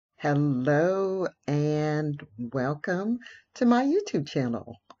Hello and welcome to my YouTube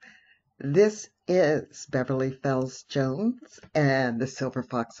channel. This is Beverly Fells Jones and the Silver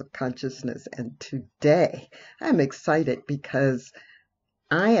Fox of Consciousness, and today I'm excited because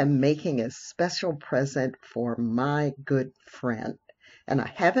I am making a special present for my good friend, and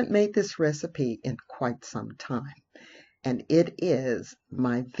I haven't made this recipe in quite some time, and it is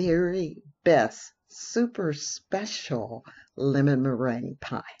my very best super special lemon meringue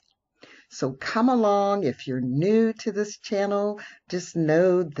pie. So come along. If you're new to this channel, just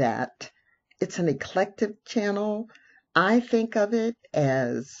know that it's an eclectic channel. I think of it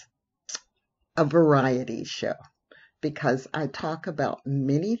as a variety show because I talk about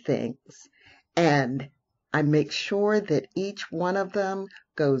many things and I make sure that each one of them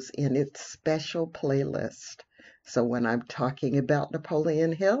goes in its special playlist. So when I'm talking about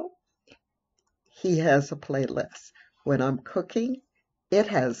Napoleon Hill, he has a playlist. When I'm cooking, it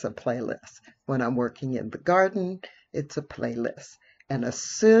has a playlist. When I'm working in the garden, it's a playlist. And a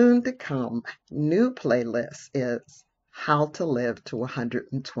soon to come new playlist is How to Live to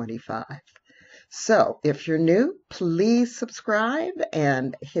 125. So if you're new, please subscribe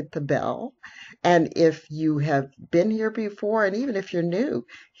and hit the bell. And if you have been here before, and even if you're new,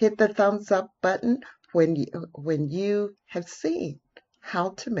 hit the thumbs up button when you have seen how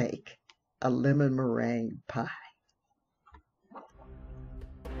to make a lemon meringue pie.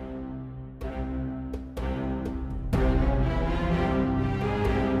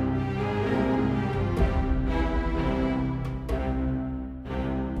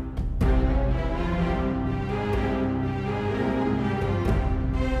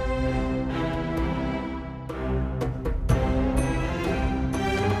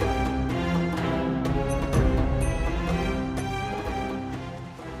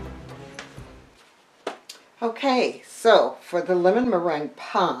 Okay, so for the lemon meringue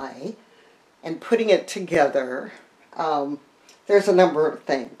pie and putting it together, there's a number of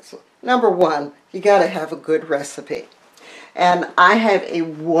things. Number one, you got to have a good recipe. And I have a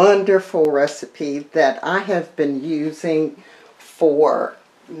wonderful recipe that I have been using for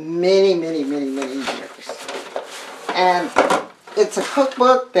many years. And it's a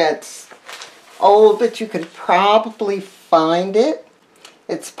cookbook that's old, but you can probably find it.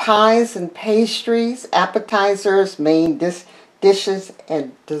 It's pies and pastries, appetizers, main dishes,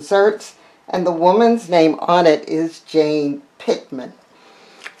 and desserts. And the woman's name on it is Jane Pittman.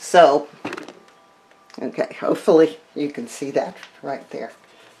 So, okay, hopefully you can see that right there.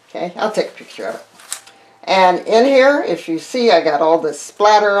 Okay, I'll take a picture of it. And in here, if you see, I got all this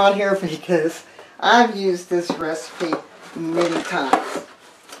splatter on here because I've used this recipe many times.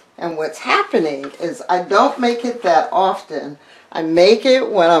 And what's happening is I don't make it that often. I make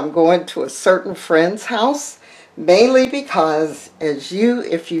it when I'm going to a certain friend's house, mainly because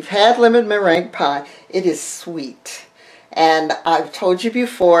if you've had lemon meringue pie, it is sweet. And I've told you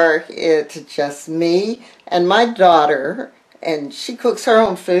before, it's just me and my daughter, and she cooks her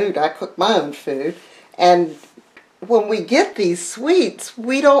own food, I cook my own food. And when we get these sweets,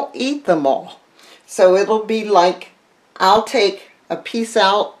 we don't eat them all. So it'll be like, I'll take a piece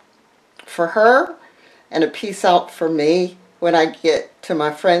out for her and a piece out for me when I get to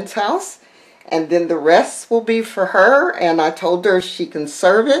my friend's house, and then the rest will be for her. And I told her she can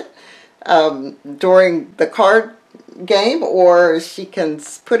serve it during the card game, or she can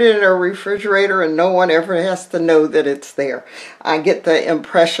put it in her refrigerator and no one ever has to know that it's there. I get the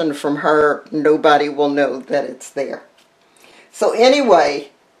impression from her nobody will know that it's there. So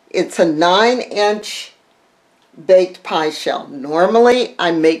anyway, it's a 9-inch baked pie shell. Normally I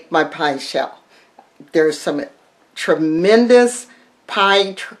make my pie shell. There's some tremendous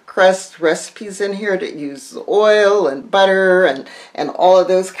pie crust recipes in here that use oil and butter and all of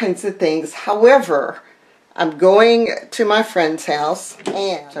those kinds of things. However, I'm going to my friend's house,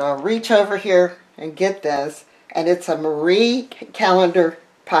 and so I'll reach over here and get this, and it's a Marie Callender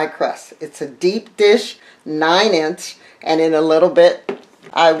pie crust. It's a deep dish, 9-inch, and in a little bit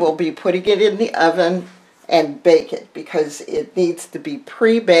I will be putting it in the oven and bake it because it needs to be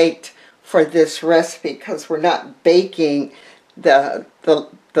pre-baked for this recipe, because we're not baking the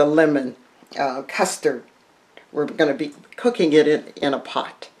lemon custard. We're going to be cooking it in a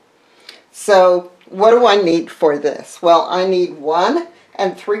pot. So what do I need for this? Well, I need 1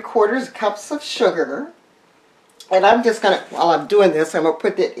 3/4 cups of sugar. And I'm just going to, while I'm doing this, I'm going to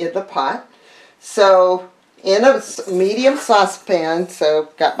put it in the pot. So in a medium saucepan, so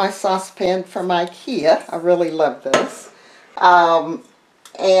got my saucepan from IKEA. I really love this.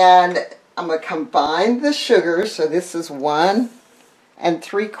 And I'm going to combine the sugar. So this is 1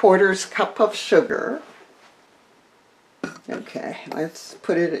 3/4 cup of sugar. Okay, let's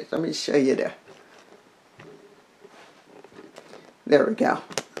put it, let me show you there we go.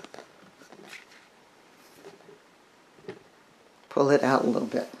 Pull it out a little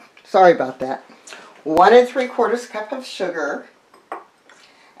bit. Sorry about that. 1 3/4 cup of sugar.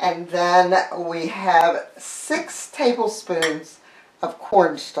 And then we have 6 tablespoons of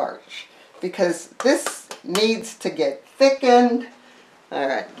cornstarch because this needs to get thickened. All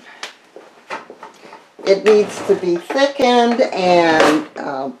right. It needs to be thickened, and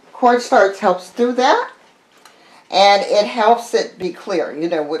cornstarch helps do that. And it helps it be clear. You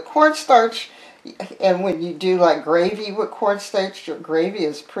know, with cornstarch, and when you do like gravy with cornstarch, your gravy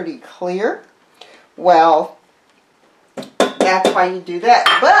is pretty clear. Well, that's why you do that.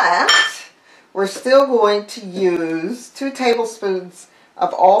 But we're still going to use 2 tablespoons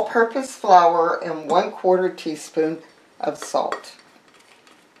of all-purpose flour and 1/4 teaspoon of salt.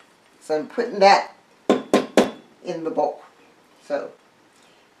 So I'm putting that in the bowl. So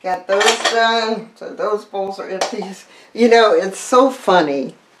got those done. So those bowls are empty. You know, it's so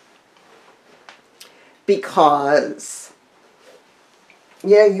funny because,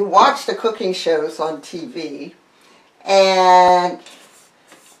 you know, you watch the cooking shows on TV, and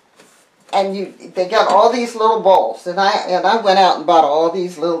they got all these little bowls, and I went out and bought all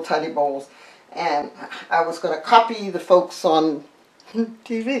these little tiny bowls, and I was going to copy the folks on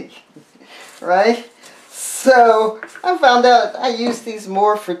TV, right? So I found out I use these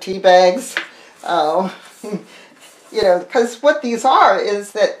more for tea bags, you know, because what these are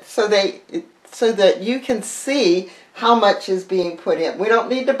is that so that you can see how much is being put in. We don't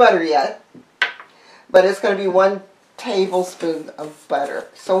need the butter yet, but it's going to be 1 tablespoon of butter.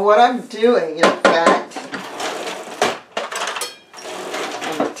 So what I'm doing, in fact,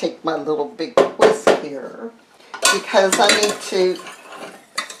 I'm going to take my little big whisk here because I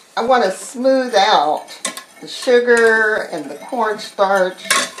want to smooth out the sugar and the cornstarch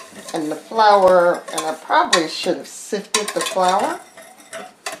and the flour, and I probably should have sifted the flour.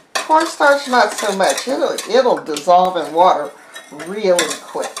 Cornstarch, not so much. It'll dissolve in water really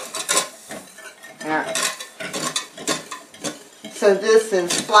quick. All right. So this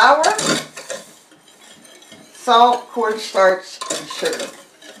is flour, salt, cornstarch, and sugar.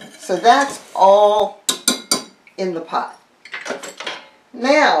 So that's all in the pot.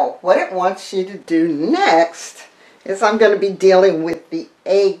 Now, what it wants you to do next is I'm going to be dealing with the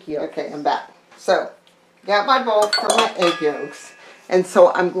egg yolk. Okay, I'm back. So, got my bowl for my egg yolks. And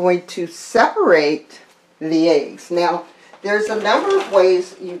so I'm going to separate the eggs. Now, there's a number of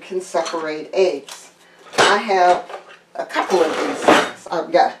ways you can separate eggs. I have a couple of these things.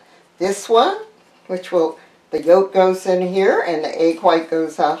 I've got this one, which will, the yolk goes in here and the egg white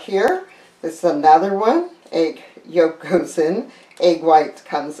goes out here. This is another one. Egg yolk goes in, egg white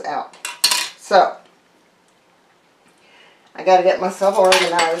comes out. So, I got to get myself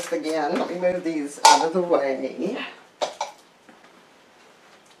organized again. Let me move these out of the way.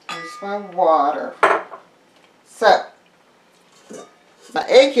 Here's my water. So, my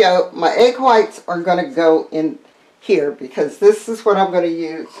egg whites are going to go in here because this is what I'm going to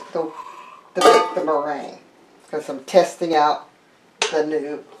use to make the meringue, because I'm testing out the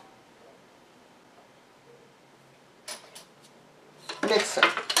new mixer.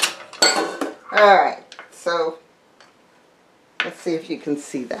 Alright, so let's see if you can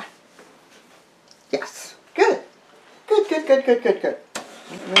see that. Yes, good. Good.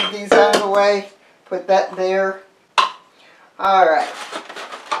 Move these out of the way, put that there. Alright,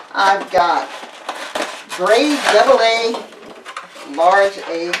 I've got grade AA large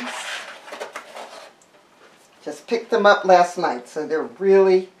eggs. Just picked them up last night, so they're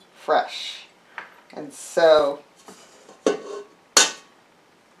really fresh. And so,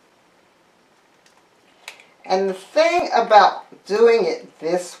 and the thing about doing it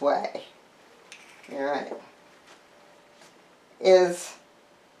this way, alright, is,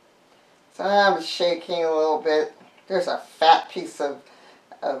 so I'm shaking a little bit. There's a fat piece of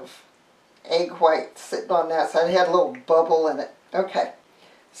egg white sitting on that side. It had a little bubble in it. Okay.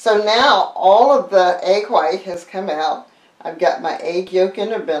 So now all of the egg white has come out. I've got my egg yolk in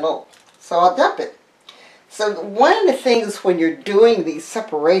the middle, so I'll dump it. So one of the things when you're doing these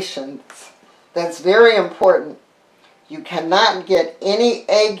separations that's very important, you cannot get any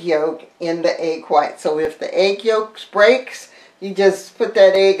egg yolk in the egg white. So if the egg yolk breaks, you just put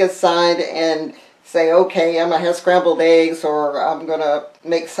that egg aside and say, okay, I'm going to have scrambled eggs, or I'm going to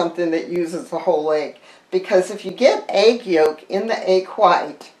make something that uses the whole egg. Because if you get egg yolk in the egg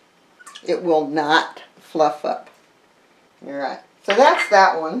white, it will not fluff up. Alright, so that's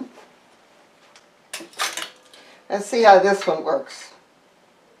that one. Let's see how this one works.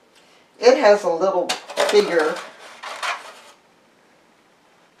 It has a little bigger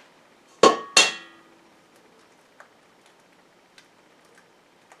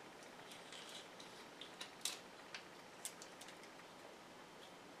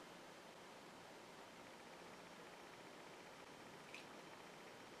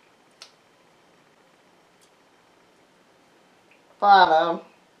bottom,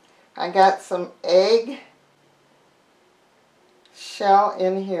 I got some egg shell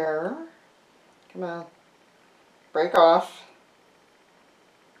in here. Come on, break off.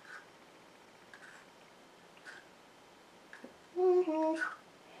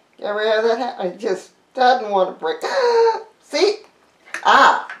 Get rid of that. I just doesn't want to break. See?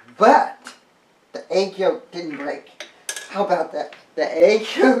 But the egg yolk didn't break. How about that? The egg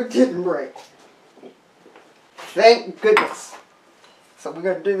yolk didn't break. Thank goodness. So we're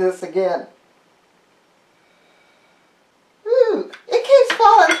going to do this again. Ooh, it keeps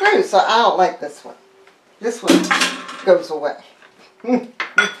falling through, so I don't like this one. This one goes away.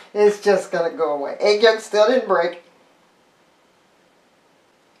 It's just going to go away. Egg yolk still didn't break.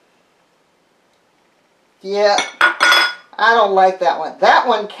 Yeah, I don't like that one. That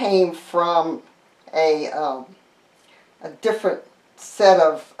one came from a different set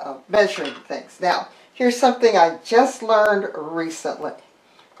of measuring things. Now, here's something I just learned recently,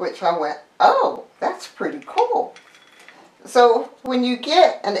 which I went, oh, that's pretty cool. So when you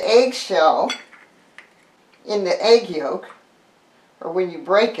get an eggshell in the egg yolk, or when you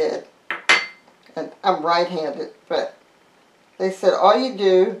break it, and I'm right-handed, but they said all you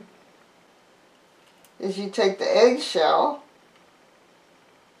do is you take the eggshell.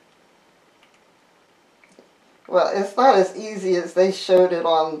 Well, it's not as easy as they showed it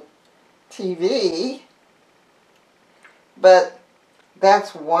on TV, but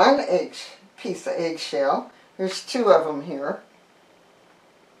that's one piece of eggshell. There's two of them here.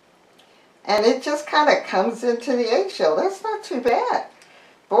 And it just kind of comes into the eggshell. That's not too bad.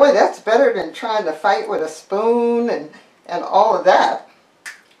 Boy, that's better than trying to fight with a spoon and all of that.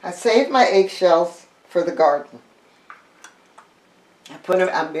 I saved my eggshells for the garden.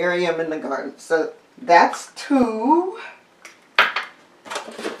 I bury them in the garden. So that's 2.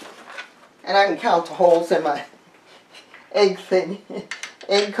 And I can count the holes in my egg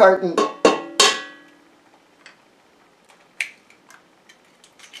carton.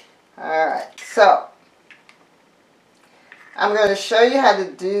 Alright, so I'm going to show you how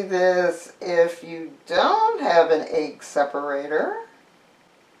to do this if you don't have an egg separator.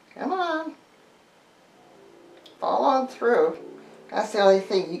 Come on. Fall on through. That's the only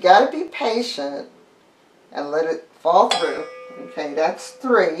thing. You got to be patient and let it fall through. Okay, that's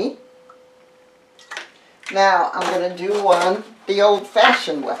 3. Now I'm going to do one the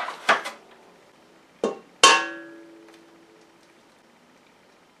old-fashioned way.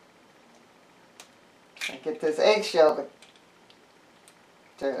 I get this eggshell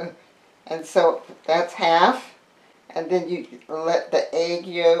and so that's half, and then you let the egg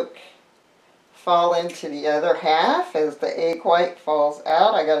yolk fall into the other half as the egg white falls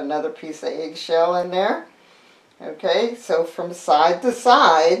out. I got another piece of eggshell in there. Okay, so from side to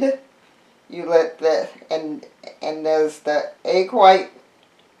side, you let the, and as the egg white,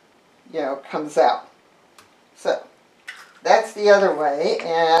 comes out. So that's the other way,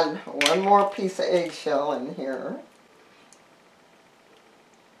 and one more piece of eggshell in here.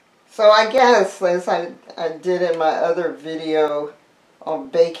 So I guess, as I did in my other video on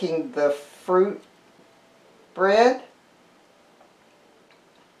baking the fruit bread,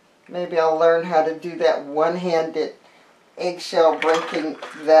 maybe I'll learn how to do that one-handed eggshell breaking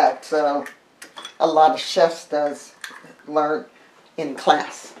that a lot of chefs learn in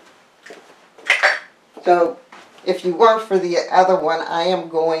class. So if you weren't for the other one, I am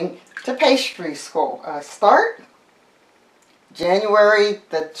going to pastry school. Start January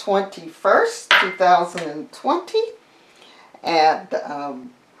the 21st, 2020. And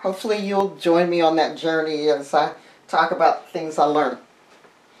hopefully you'll join me on that journey as I talk about things I learned.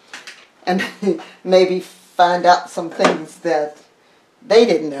 And maybe find out some things that they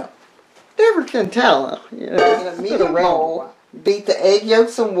didn't know. Never can tell. In a medium bowl, beat the egg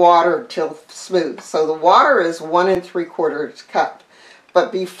yolks and water till smooth. So the water is 1 3/4 cup.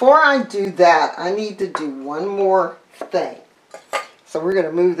 But before I do that, I need to do one more thing. So we're going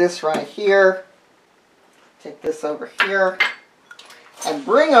to move this right here. Take this over here. And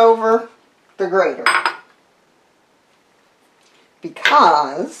bring over the grater.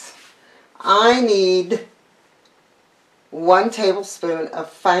 Because I need 1 tablespoon of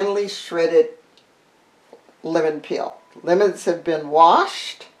finely shredded lemon peel. Lemons have been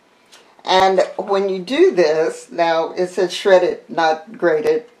washed, and when you do this, now it says shredded, not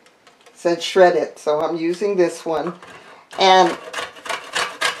grated. It said shredded, so I'm using this one. And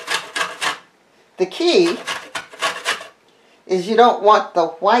the key is you don't want the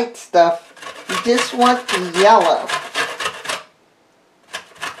white stuff, you just want the yellow.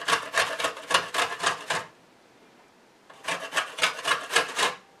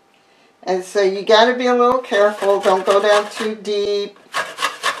 And so you got to be a little careful. Don't go down too deep.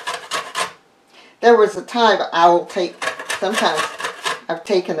 There was a time sometimes I've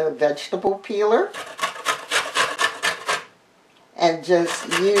taken a vegetable peeler and just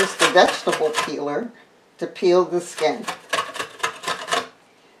used the vegetable peeler to peel the skin.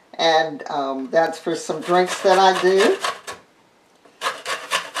 And that's for some drinks that I do.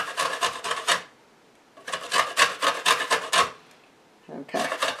 Okay,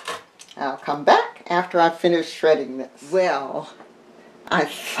 I'll come back after I finish shredding this. Well, I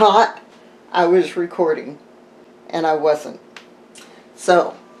thought I was recording, and I wasn't.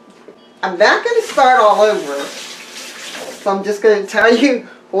 So, I'm not going to start all over. So I'm just going to tell you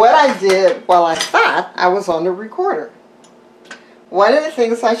what I did while I thought I was on the recorder. One of the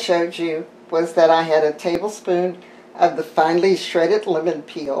things I showed you was that I had a tablespoon of the finely shredded lemon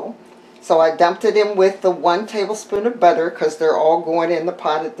peel. So I dumped it in with the 1 tablespoon of butter because they're all going in the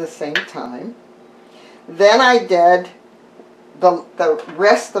pot at the same time. Then I did the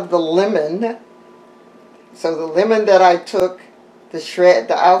rest of the lemon. So the lemon that I took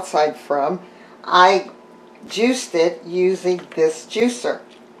the outside from, I juiced it using this juicer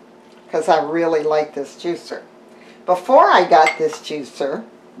because I really like this juicer. Before I got this juicer,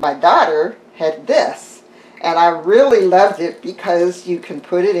 my daughter had this, and I really loved it because you can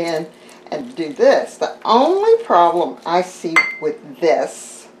put it in and do this. The only problem I see with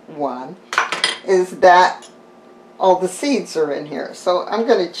this one is that all the seeds are in here. So I'm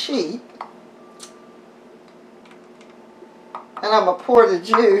going to cheat, and I'm going to pour the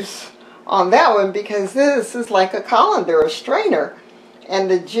juice on that one because this is like a colander, a strainer, and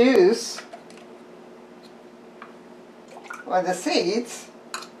the juice or the seeds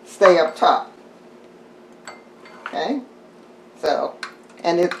stay up top. Okay, so,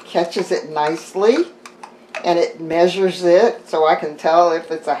 and it catches it nicely, and it measures it so I can tell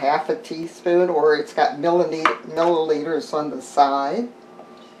if it's a half a teaspoon or it's got milliliters on the side.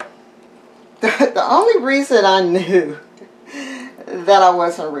 The only reason I knew that I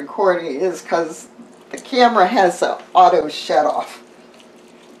wasn't recording is because the camera has an auto shut off,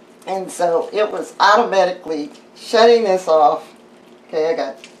 and so it was automatically shutting this off. Okay, I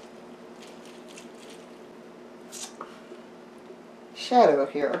got shadow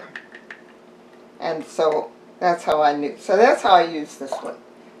here, and so that's how I knew. So that's how I use this one.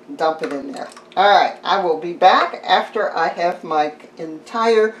 Dump it in there. Alright, I will be back after I have my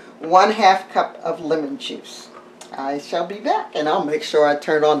entire 1/2 cup of lemon juice. I shall be back, and I'll make sure I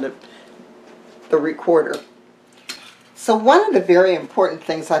turn on the recorder. So one of the very important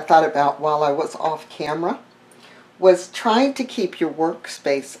things I thought about while I was off camera was trying to keep your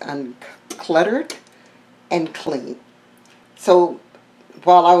workspace uncluttered and clean. So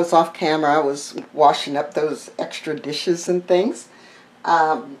while I was off camera, I was washing up those extra dishes and things,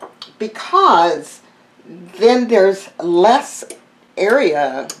 because then there's less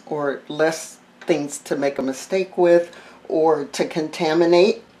area or less things to make a mistake with or to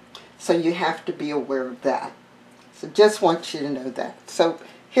contaminate. So you have to be aware of that. So just want you to know that. So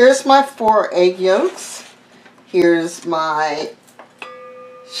here's my 4 egg yolks. Here's my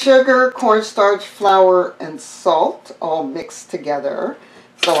sugar, cornstarch, flour, and salt all mixed together.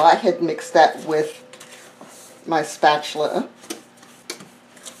 So I had mixed that with my spatula.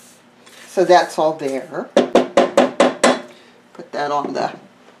 So that's all there. Put that on the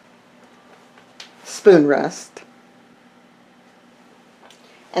spoon rest.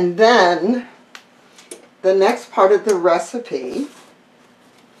 And then the next part of the recipe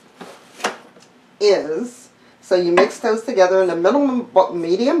is, so you mix those together in a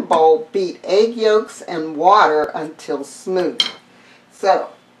medium bowl, beat egg yolks and water until smooth. So,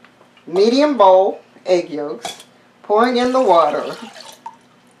 medium bowl, egg yolks, pouring in the water,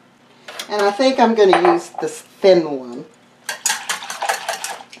 and I think I'm going to use this thin one.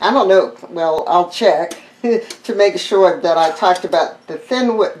 I don't know, well, I'll check to make sure that I talked about the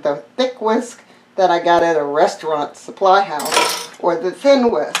thick whisk that I got at a restaurant supply house, or the thin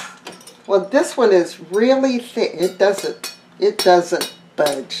whisk. Well, this one is really thick. It doesn't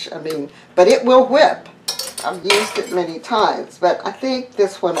budge. I mean, but it will whip. I've used it many times, but I think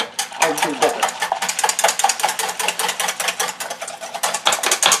this one will do better.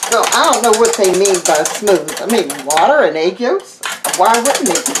 So I don't know what they mean by smooth. I mean, water and egg yolks? Why wouldn't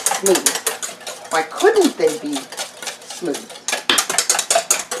they be smooth? Why couldn't they be smooth?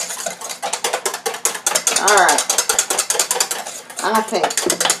 Alright. I think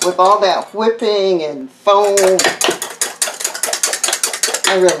with all that whipping and foam,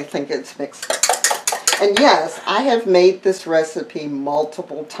 I really think it's mixed. And yes, I have made this recipe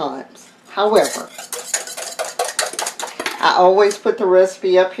multiple times. However, I always put the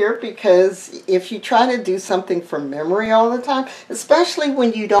recipe up here because if you try to do something from memory all the time, especially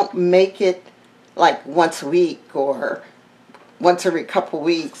when you don't make it like once a week or once every couple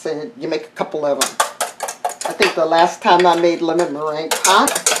weeks and you make a couple of them. I think the last time I made lemon meringue pie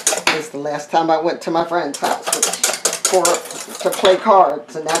was the last time I went to my friend's house to play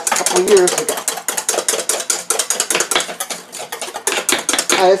cards, and that's a couple years ago.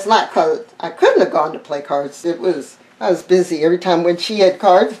 And it's not because I couldn't have gone to play cards. I was busy. Every time when she had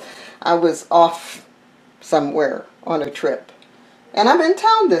cards, I was off somewhere on a trip. And I'm in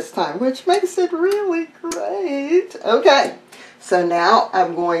town this time, which makes it really great. Okay, so now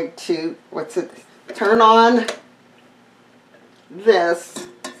I'm going to, turn on this,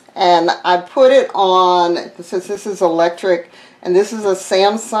 and I put it on, since this is electric, and this is a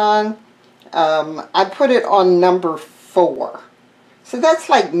Samsung, I put it on number 4. So that's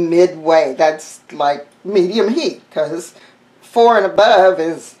like midway, that's like medium heat, because 4 and above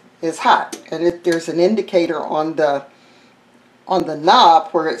is hot. And there's an indicator on the knob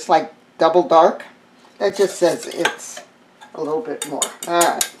where it's like double dark. That just says it's a little bit more.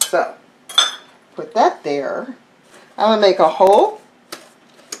 Alright, so put that there. I'm going to make a hole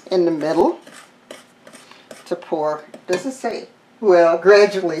in the middle to pour, does it say? Well,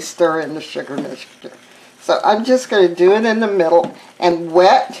 gradually stir in the sugar mixture. So I'm just going to do it in the middle and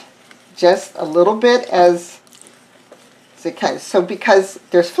wet just a little bit so because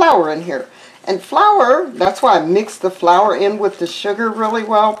there's flour in here. And flour, that's why I mix the flour in with the sugar really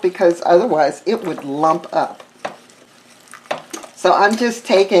well, because otherwise it would lump up. So I'm just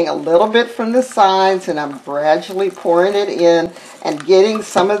taking a little bit from the sides and I'm gradually pouring it in and getting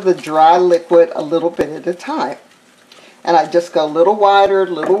some of the dry liquid a little bit at a time. And I just go a little wider,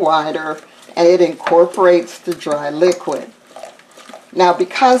 and it incorporates the dry liquid. Now,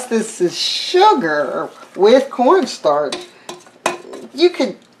 because this is sugar with cornstarch, you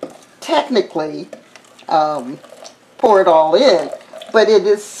could technically pour it all in, but it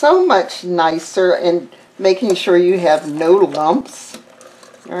is so much nicer in making sure you have no lumps,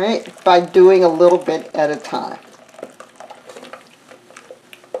 all right, by doing a little bit at a time.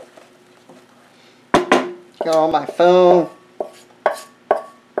 Got on my phone.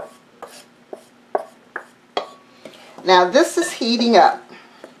 Now this is heating up,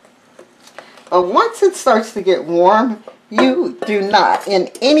 but once it starts to get warm, you do not in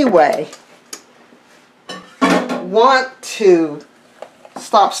any way want to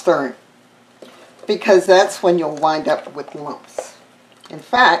stop stirring, because that's when you'll wind up with lumps. In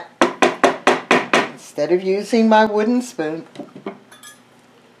fact, instead of using my wooden spoon,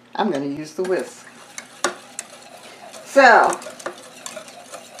 I'm going to use the whisk. So,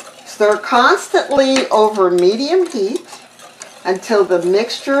 stir constantly over medium heat until the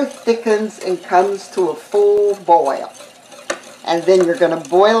mixture thickens and comes to a full boil. And then you're going to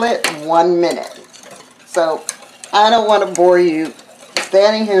boil it 1 minute. So, I don't want to bore you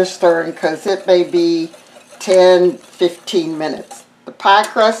standing here stirring because it may be 10-15 minutes. The pie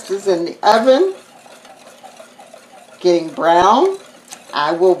crust is in the oven, getting brown.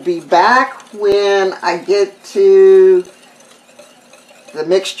 I will be back when I get to the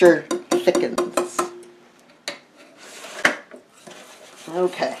mixture thickens.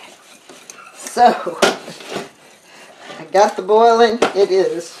 Okay, so I got the boiling. It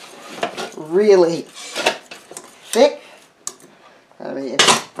is really thick. I mean,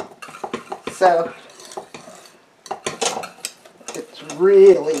 so it's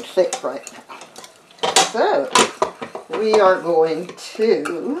really thick right now. So we are going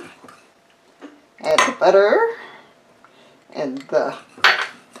to add the butter and the,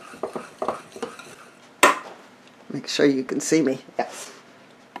 make sure you can see me, yes.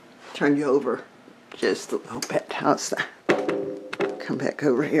 Turn you over just a little bit. How's that? Come back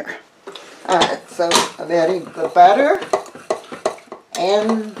over here. Alright, so I'm adding the butter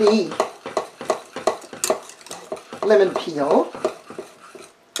and the lemon peel.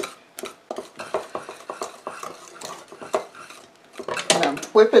 And I'm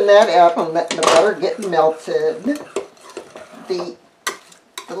whipping that up. I'm letting the butter get melted. The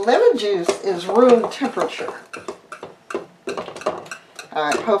lemon juice is room temperature.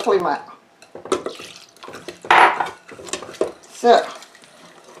 Alright, hopefully my... So,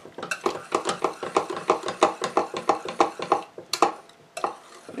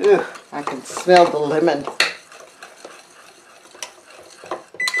 I can smell the lemon.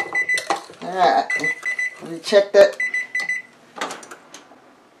 Alright, let me check that.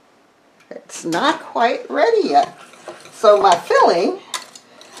 It's not quite ready yet. So my filling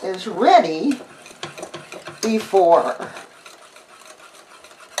is ready before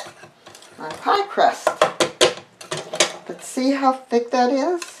my pie crust But see how thick that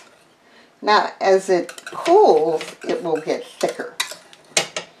is? Now, as it cools, it will get thicker.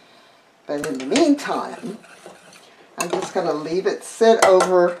 But in the meantime, I'm just going to leave it sit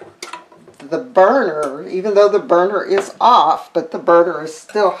over the burner, even though the burner is off, but the burner is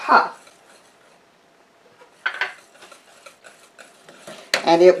still hot.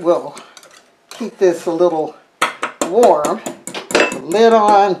 And it will keep this a little warm. Put the lid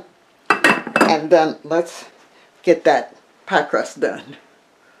on, and then let's get that pie crust done.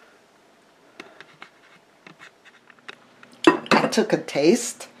 I took a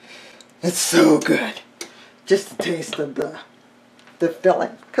taste. It's so good. Just a taste of the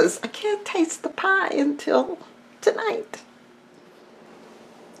filling, because I can't taste the pie until tonight.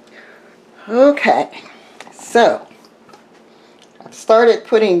 Okay, so I've started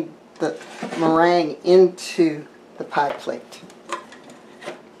putting the meringue into the pie plate.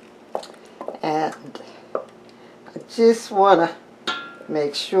 And I just want to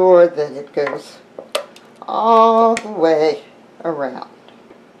make sure that it goes all the way around.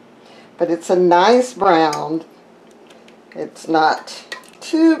 But it's a nice brown. It's not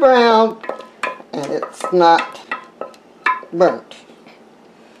too brown, and it's not burnt.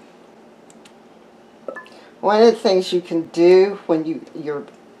 One of the things you can do when you're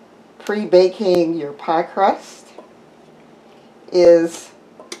pre-baking your pie crust is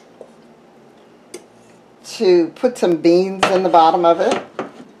to put some beans in the bottom of it.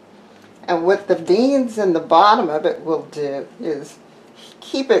 And what the beans in the bottom of it will do is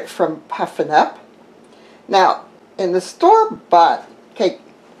keep it from puffing up. Now, in the store-bought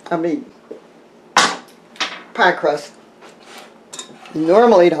pie crust, you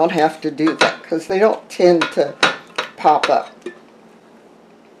normally don't have to do that because they don't tend to pop up.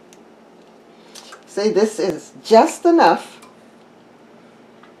 See, this is just enough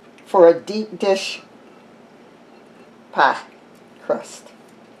for a deep dish pie crust.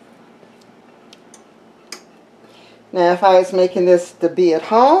 Now, if I was making this to be at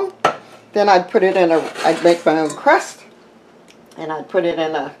home, then I'd put it in I'd make my own crust, and I'd put it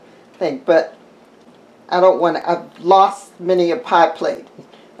in a thing. But I don't want to, I've lost many a pie plate,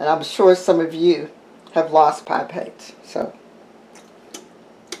 and I'm sure some of you have lost pie plates. So,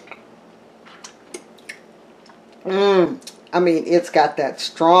 I mean, it's got that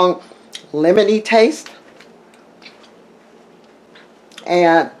strong lemony taste.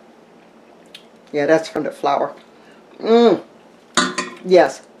 And, yeah, that's from the flour.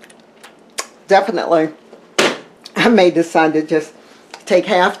 Yes, definitely. I may decide to just take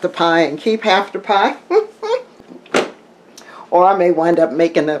half the pie and keep half the pie. Or I may wind up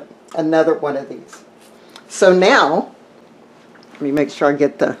making another one of these. So now, let me make sure I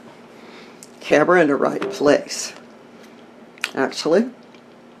get the camera in the right place. Actually,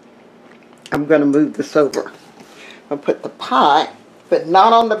 I'm going to move this over. I'll put the pie, but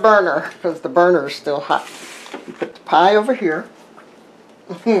not on the burner because the burner is still hot. Put the pie over here.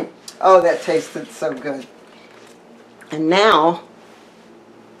 Oh, that tasted so good. And now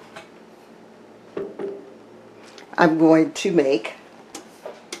I'm going to make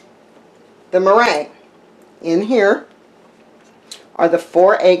the meringue. In here are the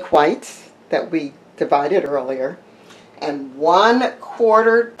 4 egg whites that we divided earlier and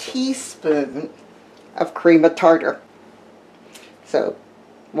 1/4 teaspoon of cream of tartar. So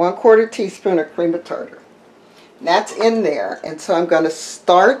 1/4 teaspoon of cream of tartar. That's in there, and so I'm going to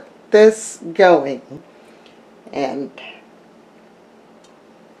start this going,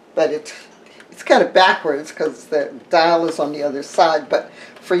 but it's kind of backwards because the dial is on the other side, but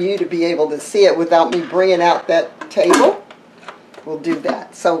for you to be able to see it without me bringing out that table, we'll do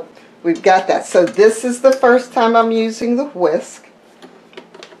that. So we've got that. So this is the first time I'm using the whisk,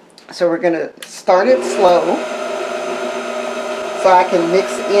 so we're going to start it slow so I can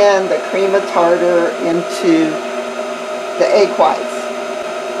mix in the cream of tartar into the egg whites.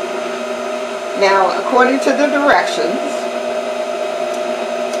 Now, according to the directions,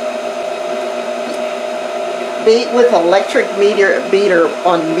 beat with electric beater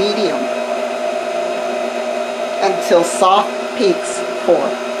on medium until soft peaks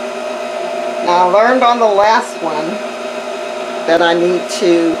form. Now, I learned on the last one that I need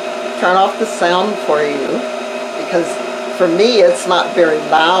to turn off the sound for you because for me it's not very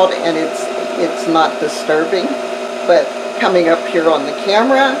loud and it's not disturbing, but coming up here on the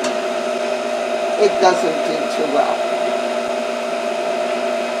camera, it doesn't do too well.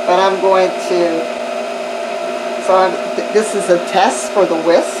 But I'm going to, this is a test for the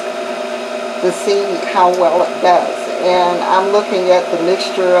whisk to see how well it does. And I'm looking at the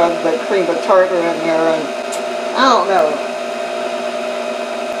mixture of the cream of tartar in here, and I don't know.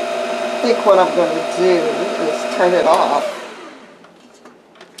 think what I'm going to do is turn it off.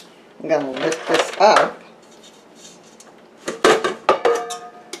 I'm going to lift this up.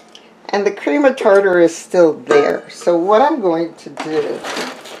 And the cream of tartar is still there. So what I'm going to do,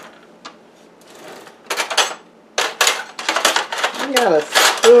 I got a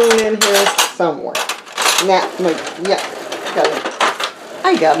spoon in here somewhere. Now, yeah,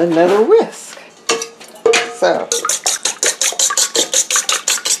 I got another whisk. So,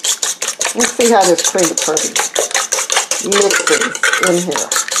 let's see how this cream of tartar mixes in here.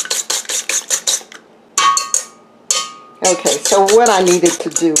 Okay, so what I needed to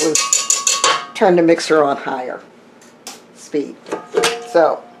do was turn the mixer on higher speed.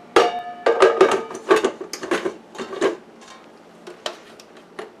 So,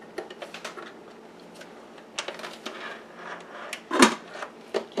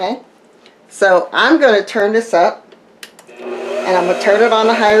 okay, so I'm going to turn this up, and I'm going to turn it on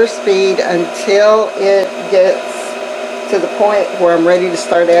a higher speed until it gets to the point where I'm ready to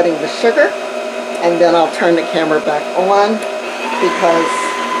start adding the sugar, and then I'll turn the camera back on, because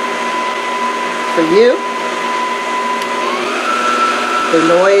for you, the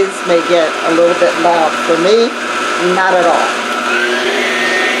noise may get a little bit loud. For me, not at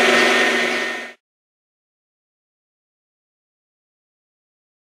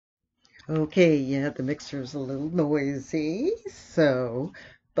all. Okay, yeah, the mixer is a little noisy,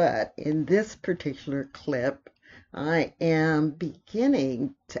 but in this particular clip, I am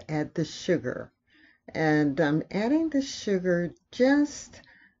beginning to add the sugar. And I'm adding the sugar just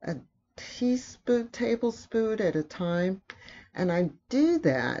a tablespoon at a time. And I do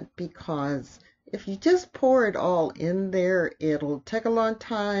that because if you just pour it all in there, it'll take a long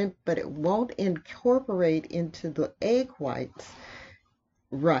time, but it won't incorporate into the egg whites.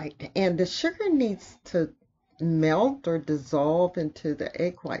 Right, and the sugar needs to melt or dissolve into the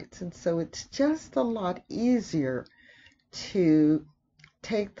egg whites, and so it's just a lot easier to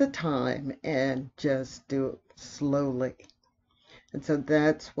take the time and just do it slowly. And so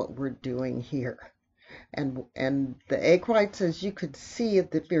that's what we're doing here. And the egg whites, as you could see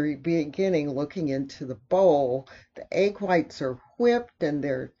at the very beginning, looking into the bowl, the egg whites are whipped and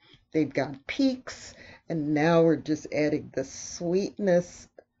they've got peaks. And now we're just adding the sweetness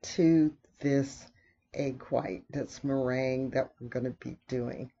to this egg white, this meringue that we're going to be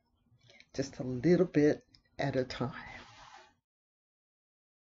doing, just a little bit at a time.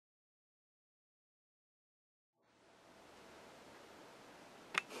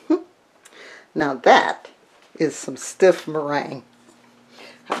 Now that is some stiff meringue.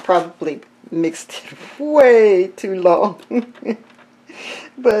 I probably mixed it way too long,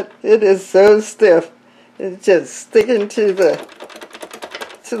 but it is so stiff. It's just sticking to the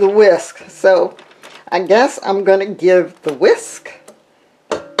whisk. So I guess I'm going to give the whisk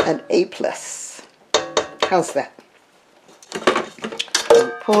an A+. How's that?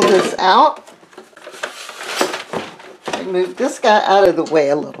 Pull this out. Move this guy out of the way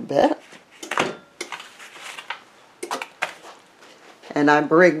a little bit. And I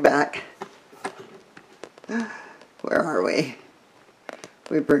bring back, where are we?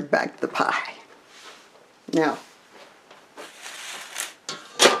 We bring back the pie. Now,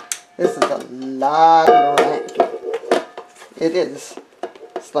 this is a lot of meringue. It is.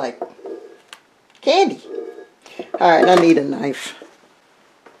 It's like candy. All right, I need a knife.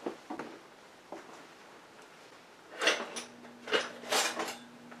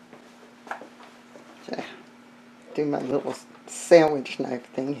 Okay. Do my little sandwich knife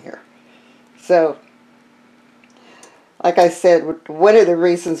thing here. So, like I said, one of the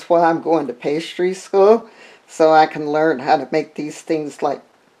reasons why I'm going to pastry school, so I can learn how to make these things like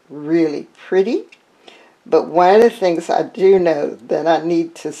really pretty. But one of the things I do know that I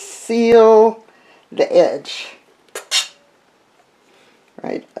need to seal the edge,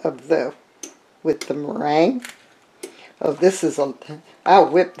 right, with the meringue. Oh, this is I'll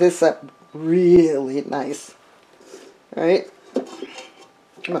whip this up really nice, right?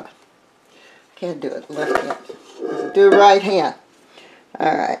 Come on. Can't do it left hand. Do right hand.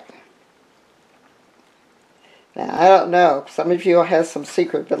 All right. Now, I don't know. Some of you have some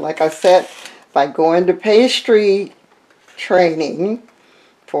secret, but like I said, if I go into pastry training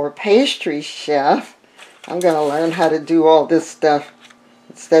for a pastry chef, I'm going to learn how to do all this stuff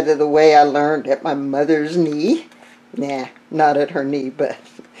instead of the way I learned at my mother's knee. Nah, not at her knee, but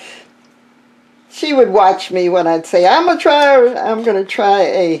she would watch me when I'd say, I'm going to try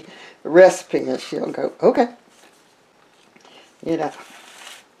a recipe, and she'll go, okay. You know,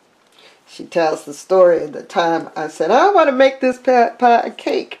 she tells the story of the time I said, I want to make this pie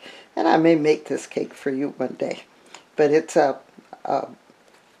cake, and I may make this cake for you one day. But it's a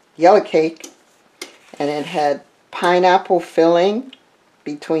yellow cake, and it had pineapple filling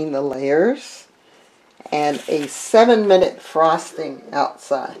between the layers and a 7-minute frosting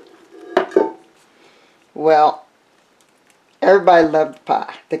outside. Well, everybody loved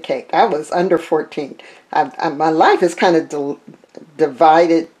the cake. I was under 14. My life is kind of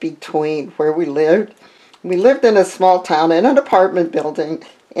divided between where we lived. We lived in a small town in an apartment building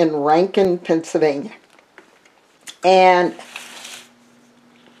in Rankin, Pennsylvania. And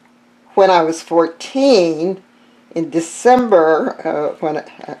when I was 14, in December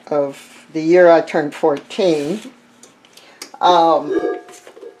of the year I turned 14,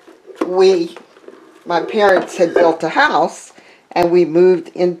 my parents had built a house, and we moved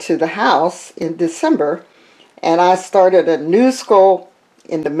into the house in December, and I started a new school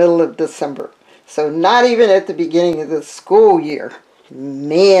in the middle of December. So not even at the beginning of the school year.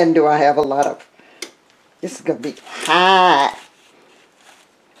 Man, do I have a lot of... This is going to be hot.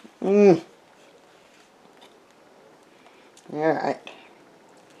 All right.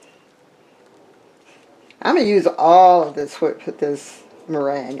 I'm going to use all of this with this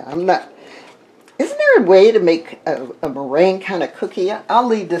meringue. I'm not... Isn't there a way to make a meringue kind of cookie? I'll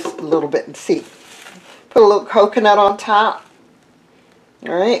leave this a little bit and see. Put a little coconut on top.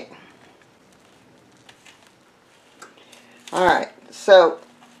 All right. All right. So,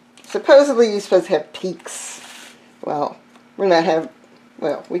 supposedly you're supposed to have peaks. Well, we're not have...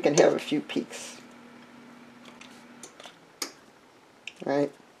 Well, we can have a few peaks. All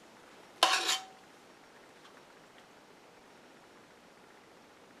right.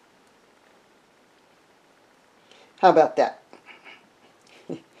 How about that?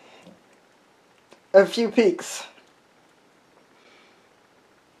 A few peaks.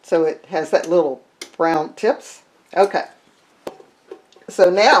 So it has that little brown tips. Okay.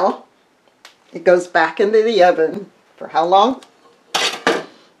 So now it goes back into the oven for how long?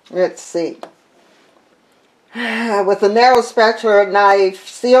 Let's see. With a narrow spatula or knife,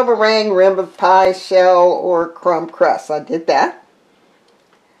 seal meringue rim of pie shell or crumb crust. I did that.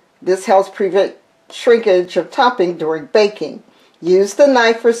 This helps prevent shrinkage of topping during baking. Use the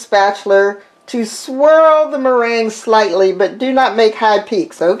knife or spatula to swirl the meringue slightly, but do not make high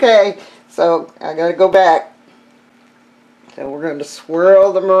peaks. Okay, so I gotta go back. So we're going to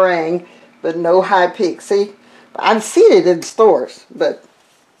swirl the meringue, but no high peaks. See, I've seen it in stores, but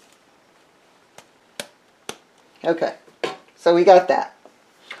okay. So we got that.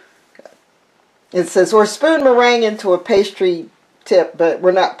 It says we're spoon meringue into a pastry tip, but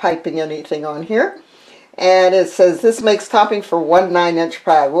we're not piping anything on here. And it says this makes topping for 1 9-inch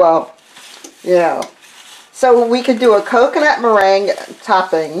pie. Well, yeah. So we could do a coconut meringue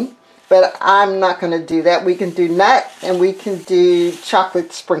topping, but I'm not going to do that. We can do nut and we can do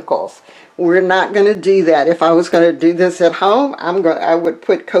chocolate sprinkles. We're not going to do that. If I was going to do this at home, I would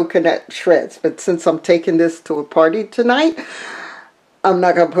put coconut shreds. But since I'm taking this to a party tonight, I'm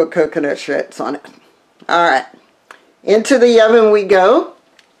not going to put coconut shreds on it. All right. Into the oven we go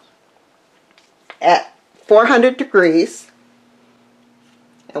at 400 degrees.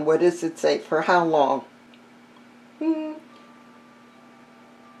 And what does it say? For how long?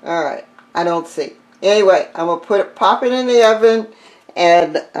 All right. I don't see. Anyway, I'm going to pop it in the oven,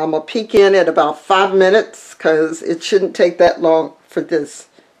 and I'm going to peek in at about 5 minutes because it shouldn't take that long for this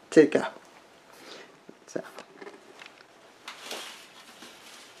to go. So.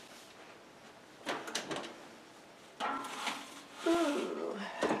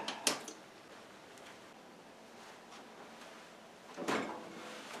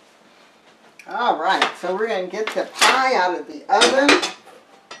 All right, so we're going to get the pie out of the oven.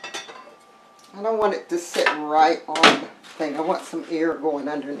 I don't want it to sit right on the thing. I want some air going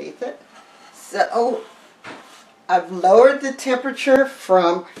underneath it. So I've lowered the temperature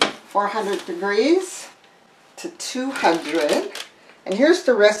from 400 degrees to 200. And here's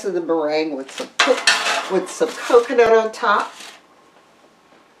the rest of the meringue with some coconut on top.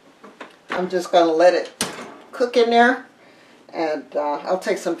 I'm just going to let it cook in there, and I'll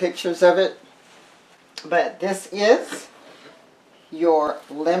take some pictures of it. But this is your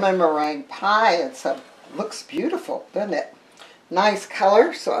lemon meringue pie. It looks beautiful, doesn't it? Nice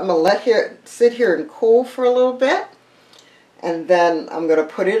color. So I'm going to let it sit here and cool for a little bit. And then I'm going to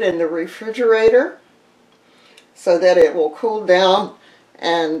put it in the refrigerator so that it will cool down.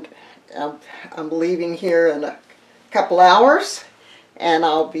 And I'm leaving here in a couple hours, and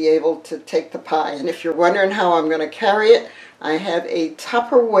I'll be able to take the pie. And if you're wondering how I'm going to carry it, I have a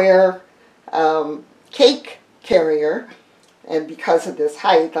Tupperware cake carrier, and because of this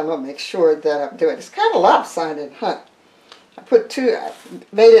height, I'm going to make sure that I'm doing it. It's kind of lopsided, huh? I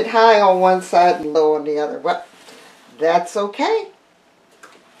made it high on one side and low on the other. Well, that's okay.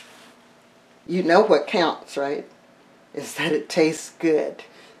 You know what counts, right? Is that it tastes good.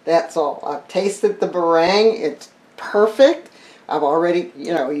 That's all. I've tasted the meringue. It's perfect. I've already,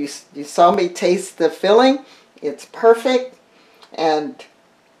 you saw me taste the filling. It's perfect. And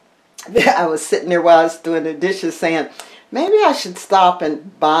I was sitting there while I was doing the dishes saying, maybe I should stop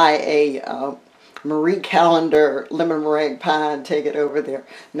and buy a Marie Callender lemon meringue pie and take it over there.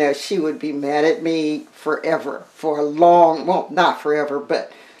 Now, she would be mad at me forever, for a long, well, not forever,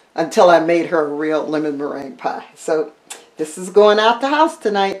 but until I made her a real lemon meringue pie. So this is going out the house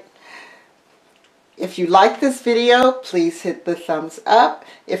tonight. If you like this video, please hit the thumbs up.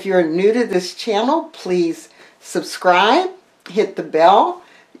 If you're new to this channel, please subscribe, hit the bell.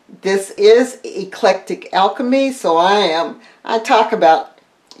 This is Eclectic Alchemy, so I talk about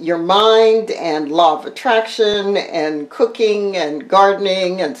your mind and law of attraction and cooking and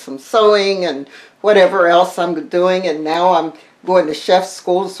gardening and some sewing and whatever else I'm doing. And now I'm going to chef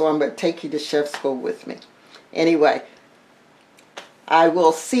school, so I'm going to take you to chef school with me. Anyway, I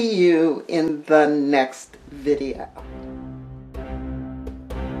will see you in the next video.